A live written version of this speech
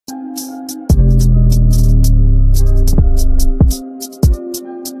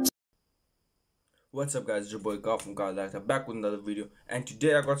What's up, guys? It's your boy Carl from Carl Life. I'm back with another video, and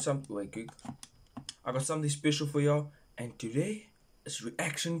today I got something. Wait, quick. I got something special for y'all, and today it's a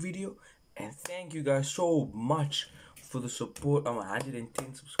reaction video. And thank you guys so much for the support. I'm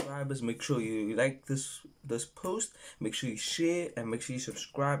 110 subscribers. Make sure you like this post. Make sure you share and make sure you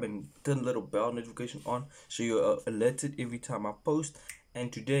subscribe and turn the little bell notification on so you're alerted every time I post.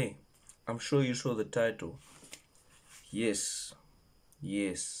 And today, I'm sure you saw the title. Yes.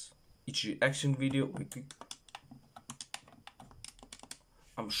 It's a reaction video.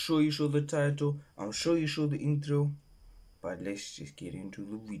 I'm sure you saw the title. I'm sure you saw the intro. But let's just get into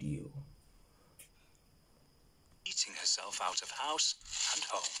the video. Eating herself out of house and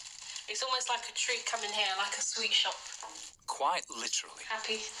home. It's almost like a treat coming here, like a sweet shop. Quite literally.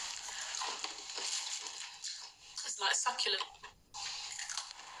 Happy. It's like succulent.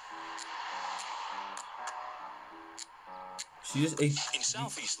 She just ate. In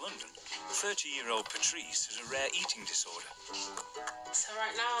southeast London, 30-year-old Patrice has a rare eating disorder. So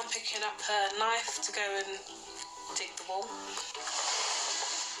right now I'm picking up a knife to go and dig the wall.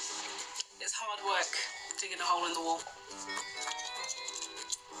 It's hard work digging a hole in the wall.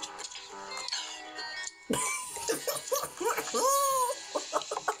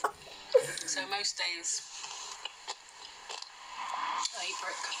 So most days I eat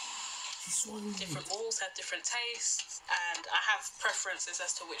brick. Different walls have different tastes, and I have preferences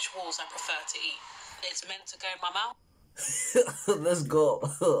as to which walls I prefer to eat. It's meant to go in my mouth. Let's go.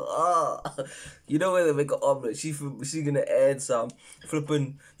 You know when they make an omelet, she's gonna add some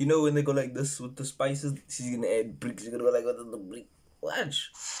flipping. You know when they go like this with the spices, she's gonna add brick. She's gonna go like with the brick. Watch.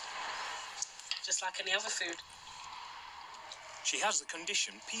 Just like any other food. She has the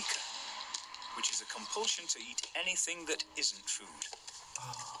condition pica, which is a compulsion to eat anything that isn't food.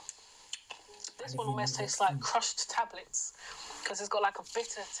 This one almost tastes like crushed tablets because it's got like a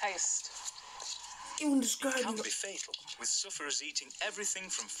bitter taste. Even describe It can it. be fatal, with sufferers eating everything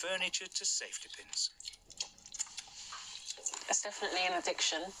from furniture to safety pins. It's definitely an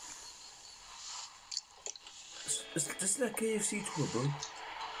addiction. It's like KFC tour, bro.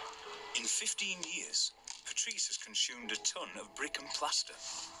 In 15 years, Patrice has consumed a ton of brick and plaster.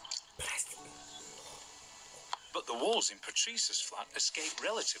 Plastic. But the walls in Patrice's flat escape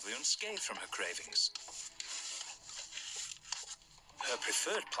relatively unscathed from her cravings. Her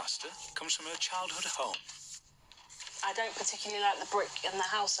preferred plaster comes from her childhood home. I don't particularly like the brick in the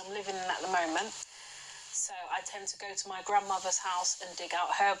house I'm living in at the moment. So I tend to go to my grandmother's house and dig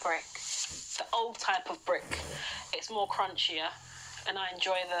out her brick. The old type of brick. It's more crunchier and I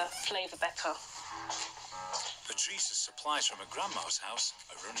enjoy the flavour better. Patrice's supplies from her grandma's house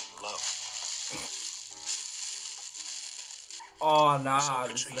are running low. Oh So nah,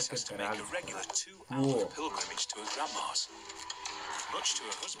 Patrice has to make a regular 2-hour Whoa. pilgrimage to her grandma's, much to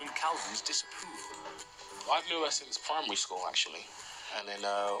her husband Calvin's disapproval. I've known her since primary school, actually. And then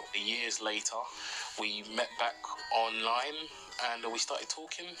years later, we met back online and we started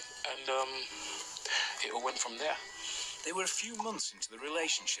talking and it all went from there. They were a few months into the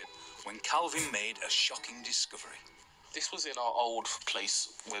relationship when Calvin made a shocking discovery. This was in our old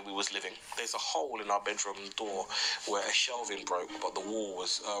place where we was living. There's a hole in our bedroom door where a shelving broke, but the wall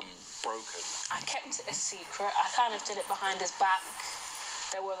was broken. I kept it a secret. I kind of did it behind his back.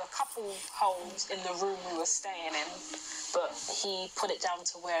 There were a couple holes in the room we were staying in, but he put it down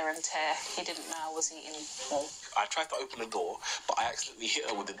to wear and tear. He didn't know I was eating more. I tried to open the door, but I accidentally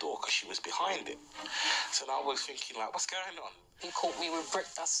hit her with the door because she was behind it. So now I was thinking, like, what's going on? He caught me with brick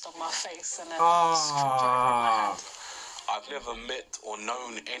dust on my face and a screwdriver in my hand. I've never met or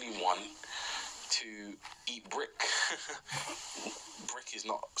known anyone to eat brick. Brick is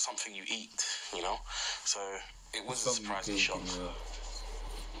not something you eat, you know? So it was a surprising shock.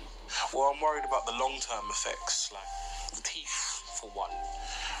 Well, I'm worried about the long-term effects, like the teeth, for one,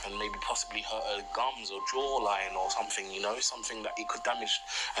 and maybe possibly hurt her gums or jawline or something, you know, something that it could damage.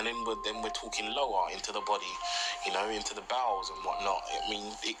 And then we're talking lower into the body, you know, into the bowels and whatnot. I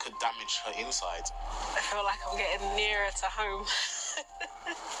mean, it could damage her insides. I feel like I'm getting nearer to home.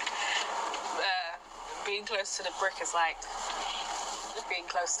 Being close to the brick is like being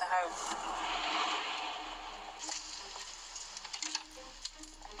close to home.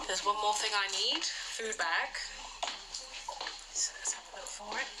 There's one more thing I need. Food bag. So let's have a look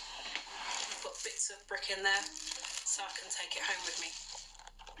for it. I've got bits of brick in there so I can take it home with me.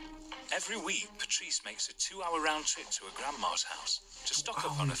 Every week, Patrice makes a 2-hour round trip to her grandma's house to stock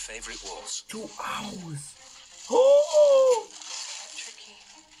up on her favourite walls. 2 hours. Oh! Tricky.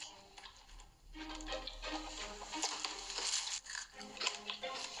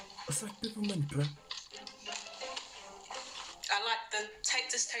 It's like peppermint, bro. I like the take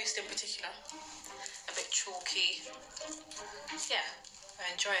this taste in particular. A bit chalky. Yeah,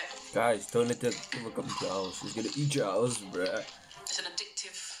 I enjoy it. Guys, don't let that give a come to your house. She's gonna eat your house, bruh. It's an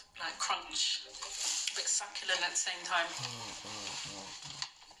addictive, like, crunch. A bit succulent at the same time.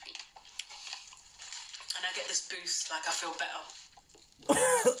 And I get this boost, like I feel better.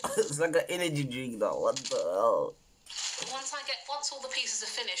 It's like an energy drink though, what the hell? Once all the pieces are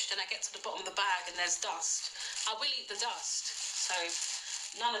finished and I get to the bottom of the bag and there's dust, I will eat the dust. So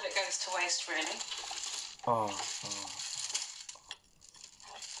none of it goes to waste, really. I'm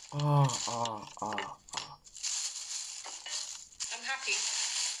happy.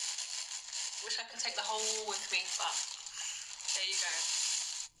 Wish I could take the whole with me, but there you go.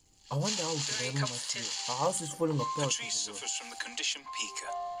 I wonder how grandma must feel. Her house is falling apart. Patrice suffers from the condition pica.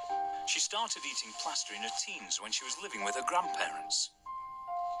 She started eating plaster in her teens when she was living with her grandparents.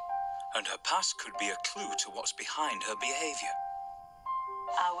 And her past could be a clue to what's behind her behaviour.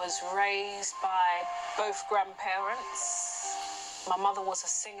 I was raised by both grandparents. My mother was a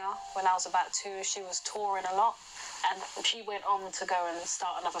singer. When I was about 2, she was touring a lot. And she went on to go and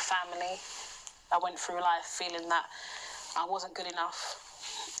start another family. I went through life feeling that I wasn't good enough.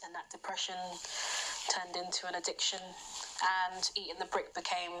 And that depression turned into an addiction. And eating the brick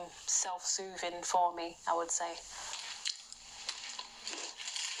became self-soothing for me, I would say.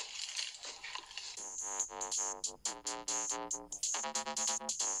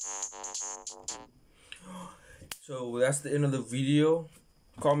 So that's the end of the video.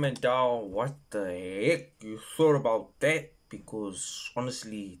 Comment down what the heck you thought about that, because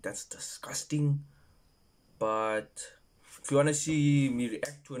honestly that's disgusting. But if you want to see me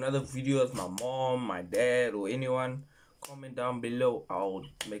react to another video of my mom, my dad, or anyone, comment down below. I'll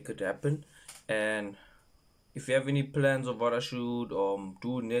make it happen. And if you have any plans of what I should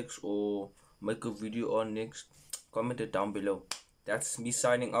do next or make a video on next, comment it down below. That's me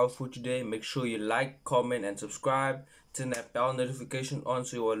signing out for today. Make sure you like, comment, and subscribe. Turn that bell notification on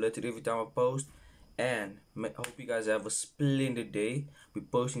so you're alerted every time I post. And I hope you guys have a splendid day. We're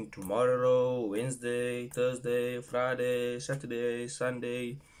posting tomorrow, Wednesday, Thursday, Friday, Saturday,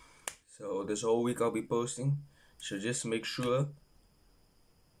 Sunday. So this whole week I'll be posting. So just make sure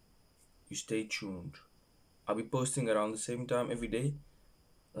you stay tuned. I'll be posting around the same time every day.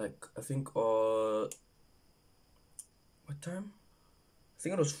 Like, I think what time? I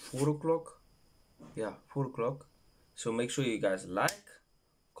think it was 4 o'clock. Yeah, 4 o'clock. So make sure you guys like,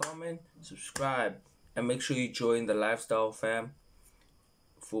 comment, subscribe, and make sure you join the lifestyle fam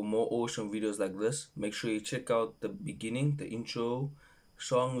for more awesome videos like this. Make sure you check out the beginning, the intro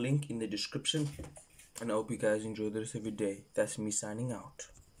song link in the description. And I hope you guys enjoy the rest of your day. That's me signing out.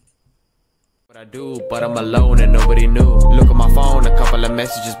 What I do, but I'm alone and nobody knew. Look at my phone, a couple of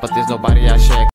messages, but there's nobody I share.